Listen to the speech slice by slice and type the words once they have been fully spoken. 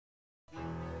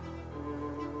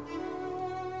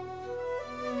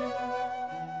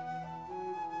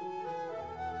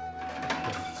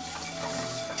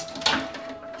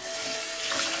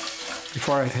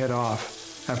before I head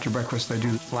off, after breakfast, I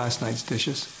do last night's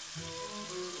dishes.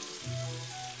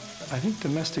 I think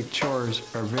domestic chores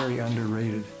are very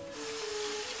underrated.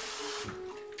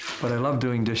 But I love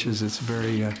doing dishes. It's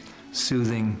very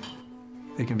soothing.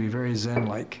 They can be very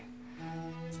zen-like.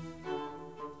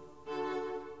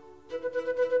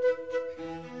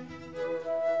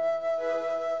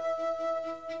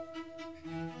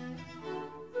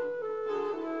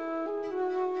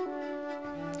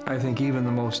 I think even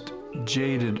the most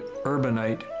jaded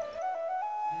urbanite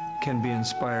can be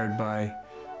inspired by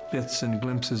bits and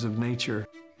glimpses of nature.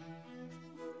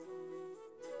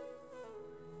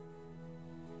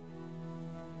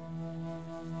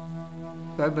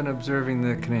 I've been observing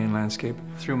the Canadian landscape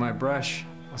through my brush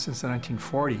since the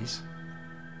 1940s.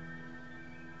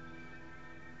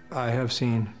 I have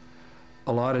seen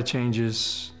a lot of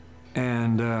changes,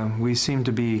 and we seem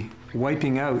to be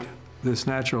wiping out this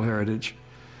natural heritage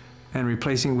and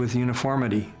replacing it with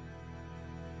uniformity.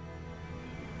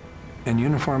 And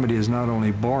uniformity is not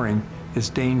only boring, it's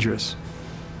dangerous.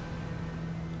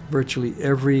 Virtually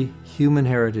every human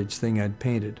heritage thing I'd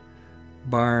painted,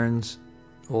 barns,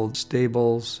 old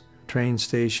stables, train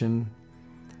station,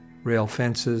 rail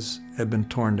fences, had been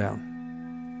torn down.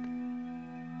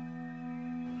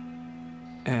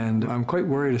 And I'm quite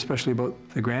worried, especially about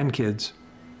the grandkids.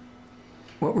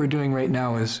 What we're doing right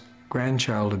now is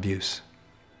grandchild abuse.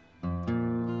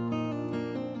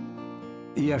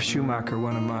 E.F. Schumacher,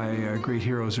 one of my great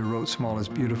heroes who wrote Small is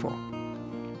Beautiful,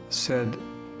 said,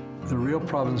 the real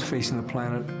problems facing the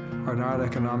planet are not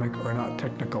economic or not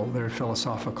technical, they're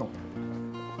philosophical.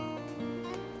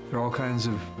 There are all kinds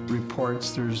of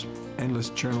reports, there's endless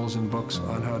journals and books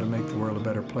on how to make the world a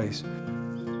better place.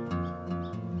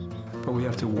 But we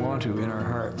have to want to in our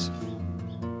hearts.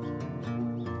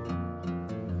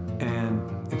 And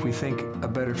if we think a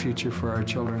better future for our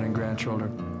children and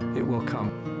grandchildren, it will come.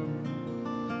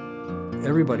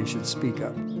 Everybody should speak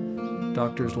up.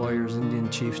 Doctors, lawyers, Indian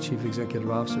chiefs, chief executive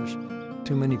officers.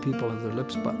 Too many people have their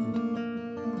lips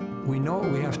buttoned. We know what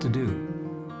we have to do.